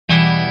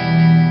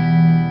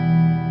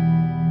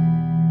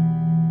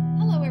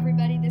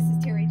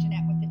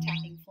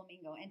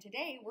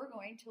today we're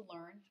going to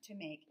learn to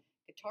make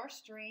guitar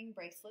string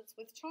bracelets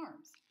with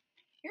charms.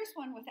 Here's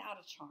one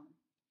without a charm.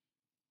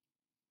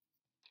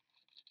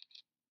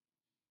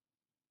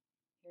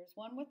 Here's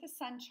one with a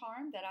sun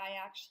charm that I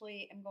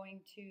actually am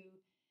going to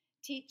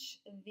teach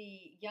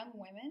the young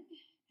women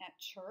at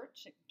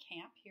church at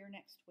camp here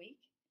next week.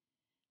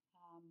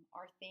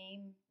 Our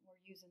theme,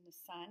 we're using the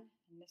sun,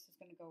 and this is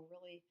going to go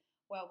really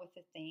well with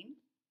the theme.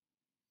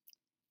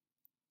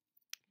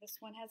 This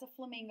one has a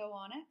flamingo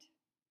on it.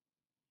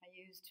 I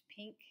used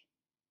pink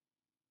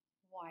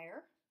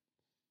wire.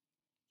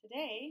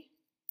 Today,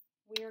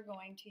 we are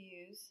going to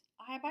use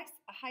a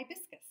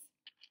hibiscus.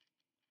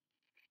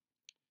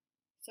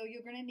 So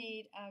you're going to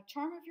need a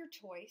charm of your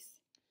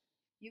choice.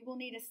 You will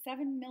need a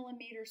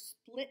 7mm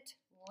split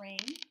ring,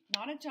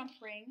 not a jump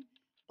ring,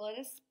 but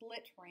a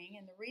split ring.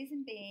 And the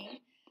reason being,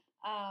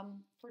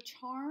 for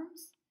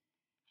charms,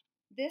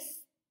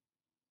 this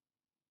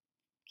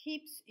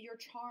keeps your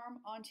charm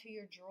onto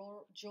your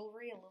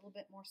jewelry a little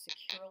bit more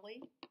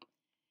securely.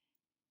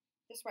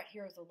 This right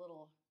here is a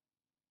little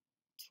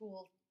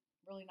tool,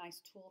 really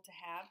nice tool to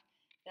have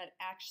that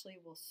actually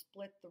will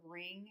split the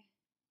ring.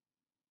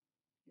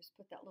 Just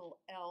put that little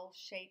L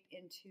shape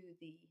in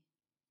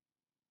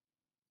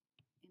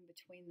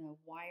between the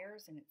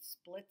wires, and it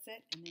splits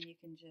it, and then you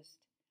can just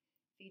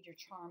feed your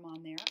charm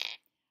on there.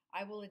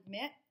 I will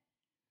admit,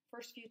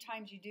 first few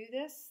times you do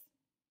this,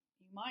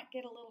 you might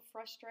get a little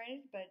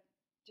frustrated, but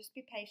just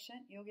be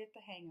patient. You'll get the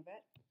hang of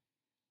it.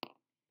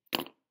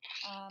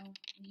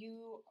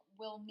 You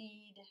will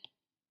need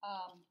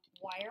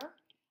wire.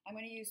 I'm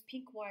going to use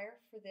pink wire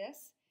for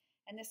this,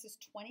 and this is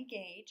 20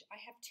 gauge. I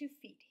have 2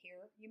 feet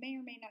here. You may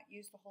or may not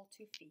use the whole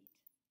 2 feet,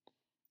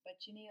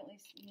 but you need at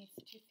least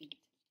 2 feet.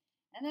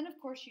 And then, of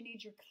course, you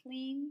need your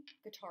clean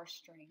guitar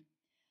string.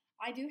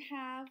 I do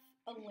have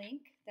a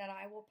link that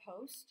I will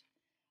post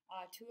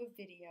to a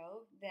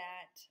video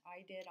that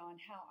I did on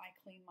how I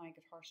clean my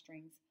guitar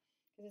strings,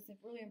 because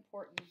it's really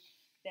important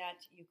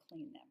that you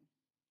clean them.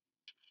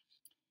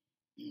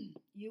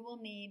 You will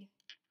need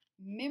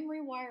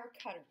memory wire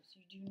cutters.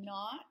 You do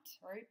not,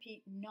 I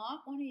repeat,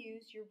 not want to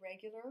use your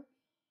regular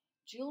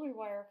jewelry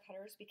wire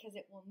cutters because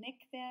it will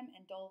nick them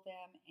and dull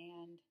them,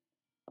 and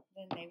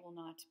then they will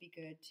not be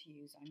good to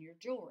use on your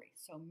jewelry.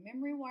 So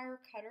memory wire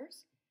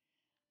cutters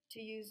to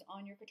use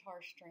on your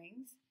guitar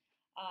strings.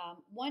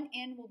 One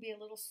end will be a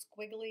little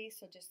squiggly,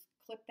 so just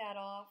clip that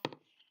off.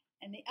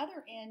 And the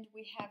other end,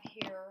 we have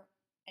here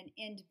an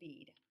end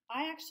bead.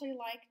 I actually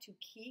like to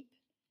keep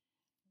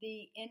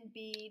the end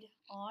bead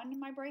on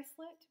my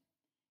bracelet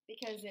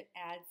because it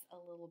adds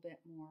a little bit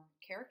more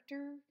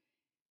character.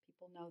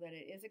 People know that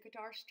it is a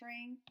guitar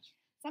string.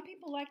 Some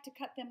people like to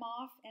cut them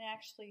off and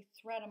actually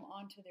thread them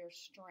onto their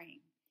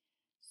string.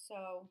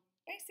 So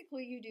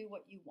basically you do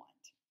what you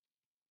want.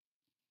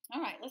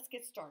 All right, let's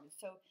get started.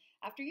 So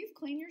after you've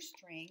cleaned your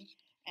string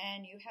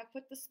and you have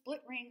put the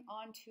split ring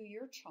onto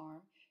your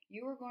charm,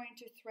 you are going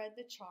to thread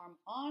the charm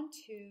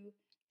onto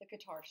the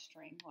guitar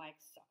string like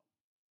so.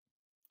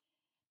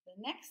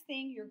 The next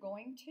thing you're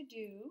going to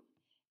do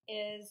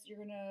is you're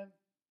going to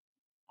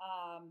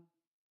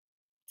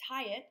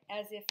tie it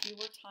as if you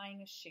were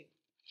tying a shoe.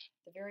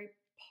 The very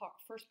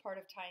first part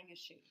of tying a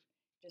shoe.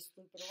 Just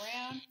loop it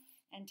around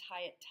and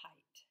tie it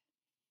tight.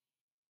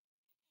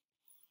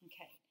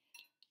 Okay.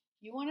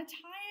 You want to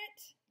tie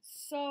it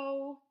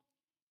so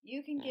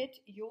you can get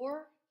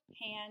your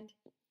hand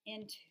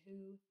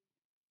into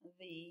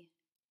the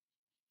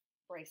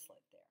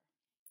bracelet there.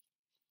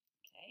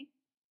 Okay.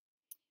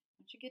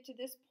 Once you get to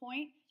this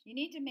point, you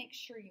need to make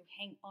sure you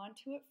hang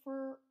onto it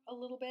for a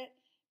little bit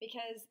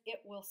because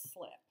it will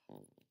slip. And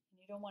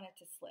you don't want it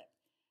to slip.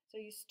 So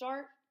you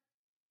start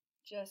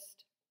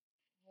just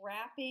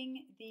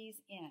wrapping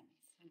these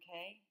ends,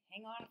 okay?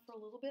 Hang on for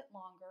a little bit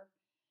longer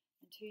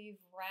until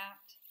you've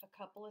wrapped a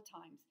couple of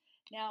times.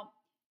 Now,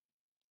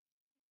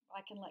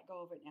 I can let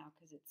go of it now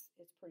because it's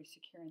pretty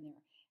secure in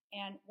there.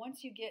 And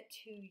once you get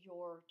to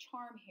your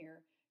charm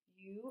here,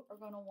 you are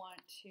going to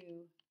want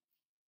to,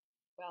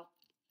 well,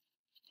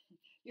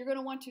 you're going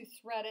to want to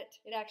thread it.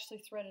 It actually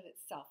threaded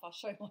itself. I'll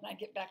show you when I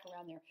get back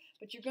around there.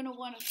 But you're going to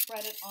want to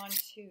thread it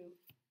onto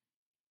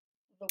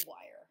the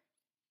wire.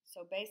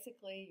 So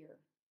basically you're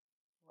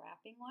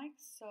wrapping like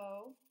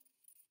so,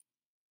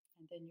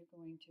 and then you're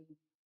going to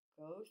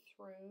go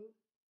through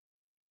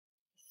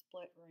the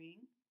split ring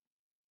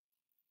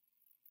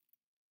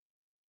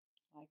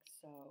like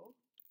so,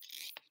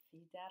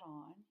 feed that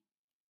on,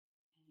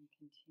 and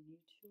continue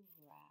to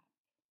wrap.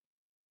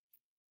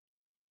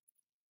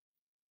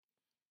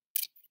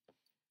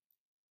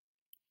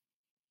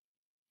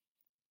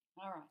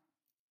 All right,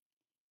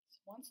 so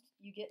once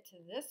you get to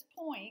this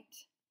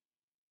point,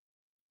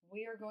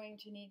 we are going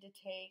to need to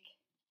take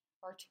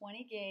our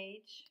 20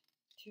 gauge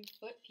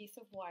 2-foot piece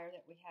of wire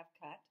that we have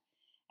cut,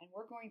 and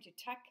we're going to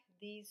tuck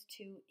these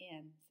 2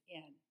 ends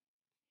in.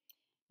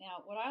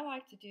 Now, what I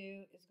like to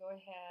do is go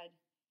ahead,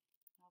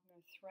 I'm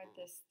going to thread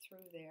this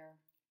through there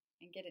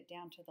and get it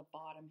down to the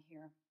bottom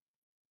here.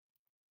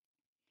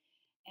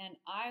 And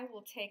I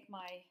will take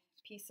my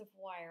piece of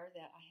wire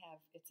that I have,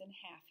 it's in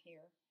half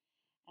here,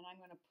 and I'm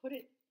going to put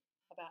it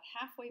about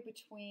halfway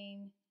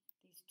between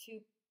these two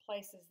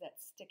places that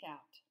stick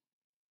out.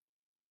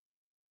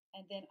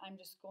 And then I'm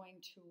just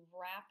going to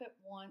wrap it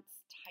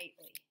once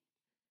tightly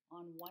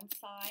on one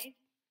side,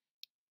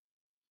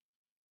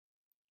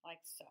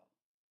 like so.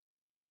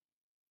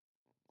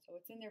 So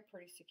it's in there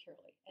pretty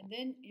securely. And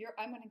then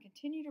I'm going to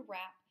continue to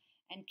wrap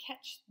and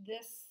catch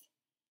this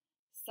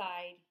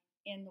side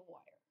in the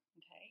wire,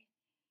 okay?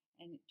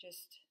 And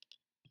just,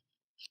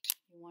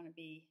 you want to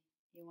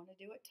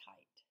do it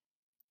tight.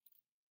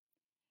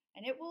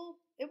 And it will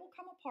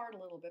come apart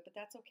a little bit, but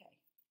that's okay.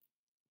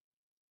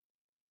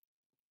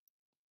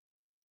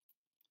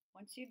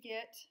 Once you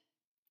get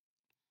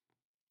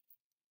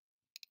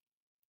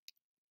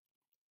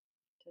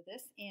to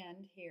this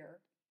end here,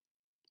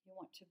 you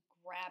want to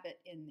grab it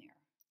in there.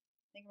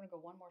 I think I'm going to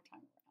go one more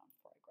time around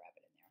before I grab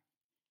it in there.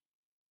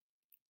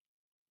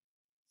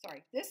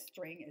 Sorry, this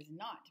string is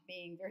not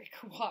being very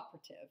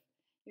cooperative.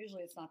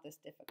 Usually it's not this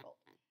difficult.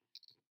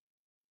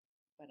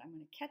 But I'm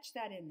going to catch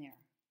that in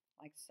there,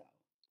 like so.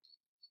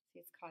 See,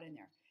 it's caught in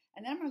there.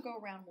 And then I'm going to go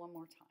around one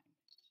more time,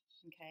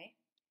 okay?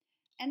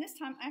 And this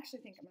time, I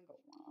actually think I'm going to go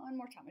one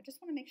more time. I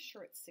just want to make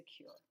sure it's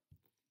secure.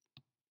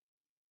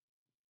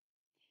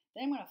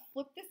 Then I'm going to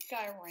flip this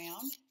guy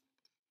around,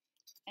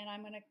 and I'm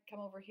going to come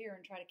over here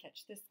and try to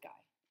catch this guy.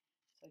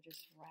 So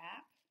just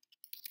wrap,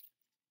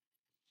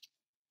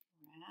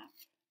 wrap.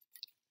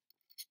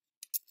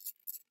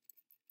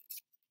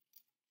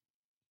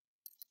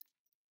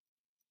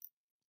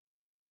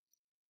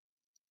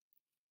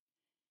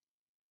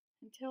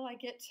 Until I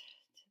get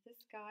to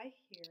this guy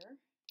here.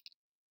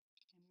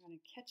 I'm going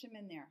to catch him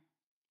in there.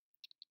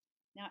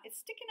 Now it's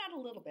sticking out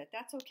a little bit.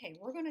 That's okay.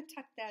 We're going to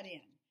tuck that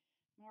in.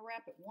 I'm going to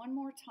wrap it one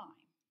more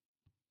time.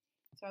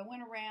 So I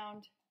went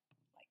around,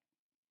 like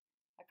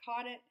I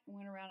caught it and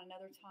went around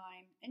another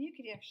time. And you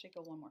could actually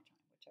go one more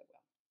time, which I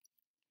will.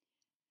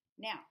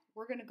 Now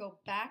we're going to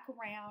go back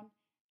around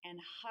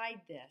and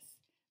hide this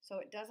so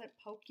it doesn't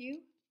poke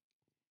you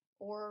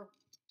or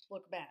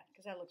look bad,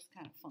 because that looks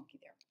kind of funky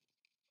there.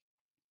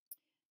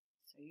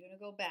 So you're going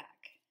to go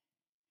back.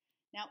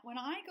 Now, when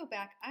I go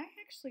back, I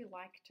actually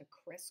like to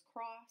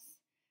crisscross.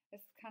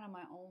 It's kind of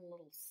my own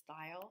little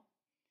style,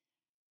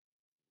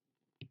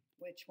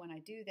 which when I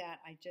do that,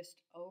 I just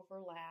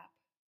overlap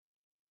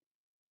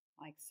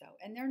like so.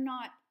 And they're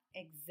not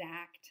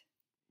exact.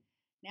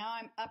 Now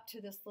I'm up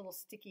to this little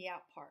sticky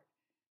out part.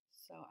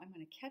 So I'm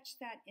going to catch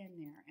that in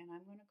there, and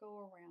I'm going to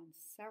go around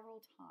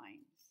several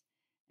times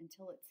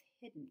until it's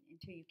hidden,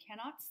 until you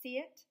cannot see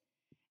it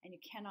and you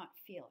cannot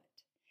feel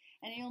it.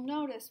 And you'll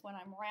notice when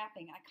I'm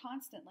wrapping, I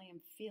constantly am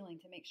feeling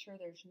to make sure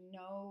there's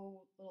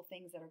no little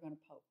things that are going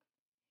to poke.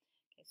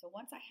 Okay, so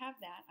once I have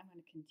that, I'm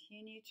going to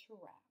continue to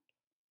wrap.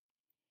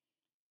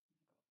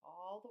 Go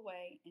all the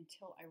way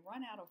until I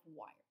run out of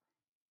wire.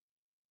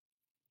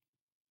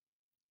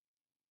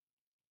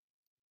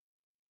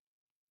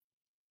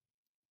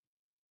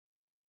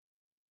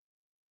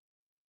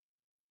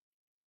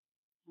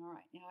 All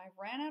right, now I've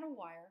ran out of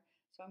wire,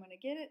 so I'm going to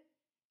get it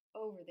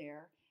over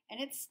there,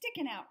 and it's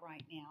sticking out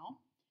right now.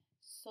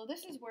 So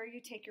this is where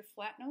you take your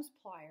flat nose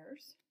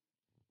pliers.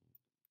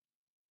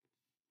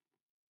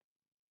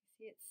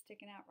 See it's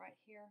sticking out right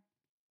here?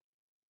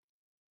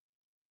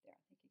 There, I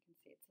think you can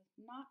see it. It's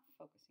not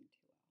focusing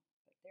too well,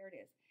 but there it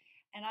is.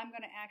 And I'm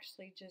going to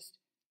actually just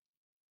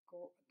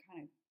go,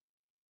 kind of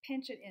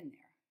pinch it in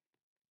there.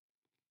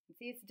 You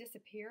see it's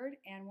disappeared,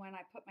 and when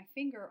I put my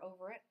finger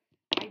over it,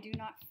 I do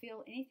not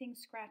feel anything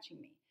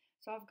scratching me.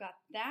 So I've got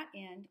that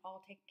end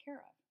all taken care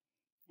of.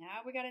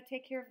 Now we got to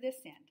take care of this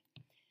end.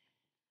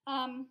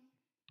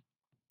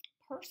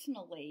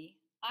 Personally,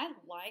 I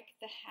like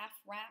the half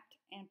wrapped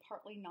and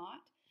partly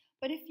not,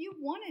 but if you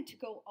wanted to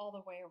go all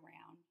the way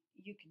around,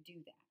 you could do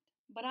that.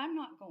 But I'm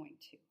not going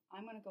to.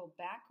 I'm going to go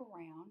back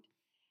around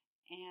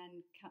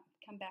and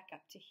come back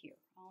up to here.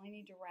 I only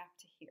need to wrap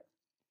to here.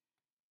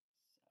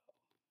 So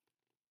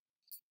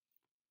just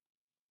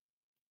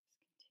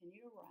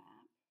continue to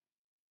wrap.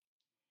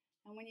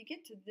 And when you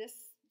get to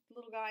this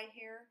little guy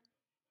here,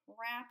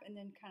 wrap and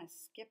then kind of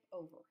skip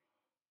over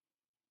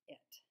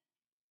it.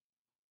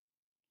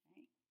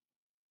 Okay.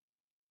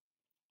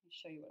 Let me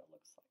show you what it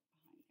looks like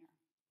behind there.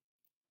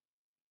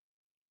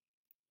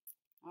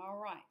 All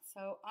right,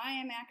 so I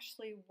am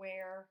actually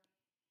where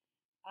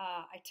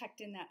I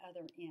tucked in that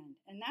other end,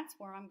 and that's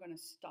where I'm going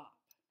to stop.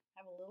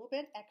 I have a little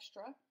bit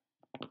extra.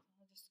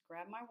 I'll just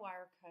grab my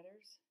wire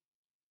cutters,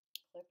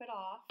 clip it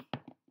off.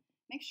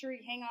 Make sure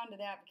you hang on to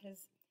that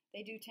because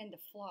they do tend to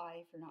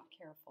fly if you're not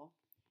careful.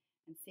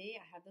 And see,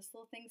 I have this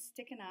little thing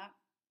sticking up.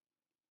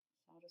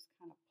 So I'll just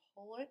kind of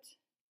pull it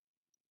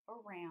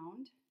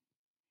around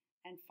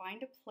and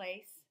find a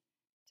place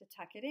to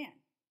tuck it in.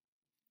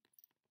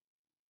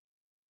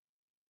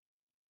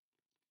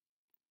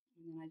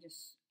 And then I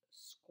just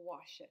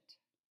squash it.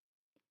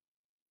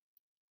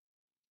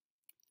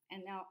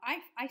 And now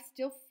I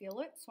still feel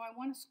it, so I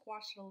want to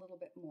squash it a little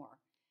bit more.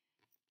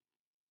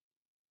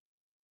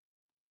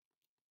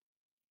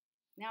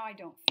 Now I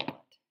don't feel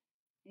it.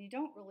 And you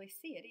don't really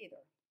see it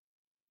either.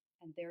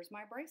 And there's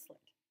my bracelet.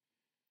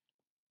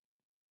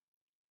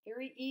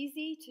 Very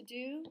easy to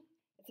do.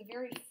 It's a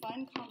very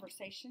fun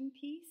conversation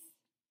piece.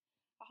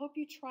 I hope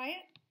you try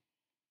it.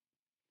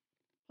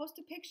 Post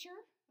a picture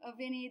of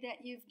any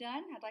that you've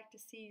done. I'd like to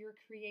see your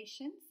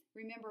creations.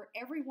 Remember,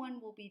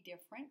 everyone will be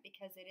different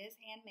because it is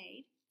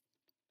handmade.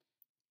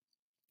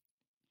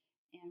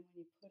 And when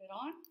you put it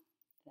on,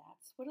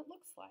 that's what it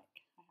looks like.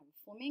 I have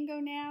a flamingo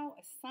now,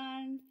 a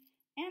sun,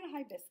 and a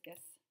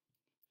hibiscus.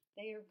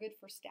 They are good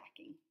for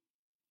stacking.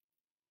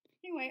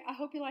 Anyway, I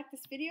hope you like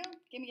this video.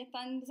 Give me a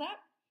thumbs up.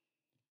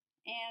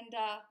 And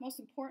most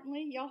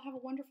importantly, y'all have a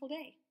wonderful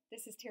day.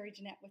 This is Terry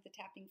Jeanette with the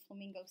Tapping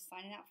Flamingo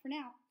signing out for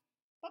now.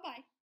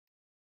 Bye-bye.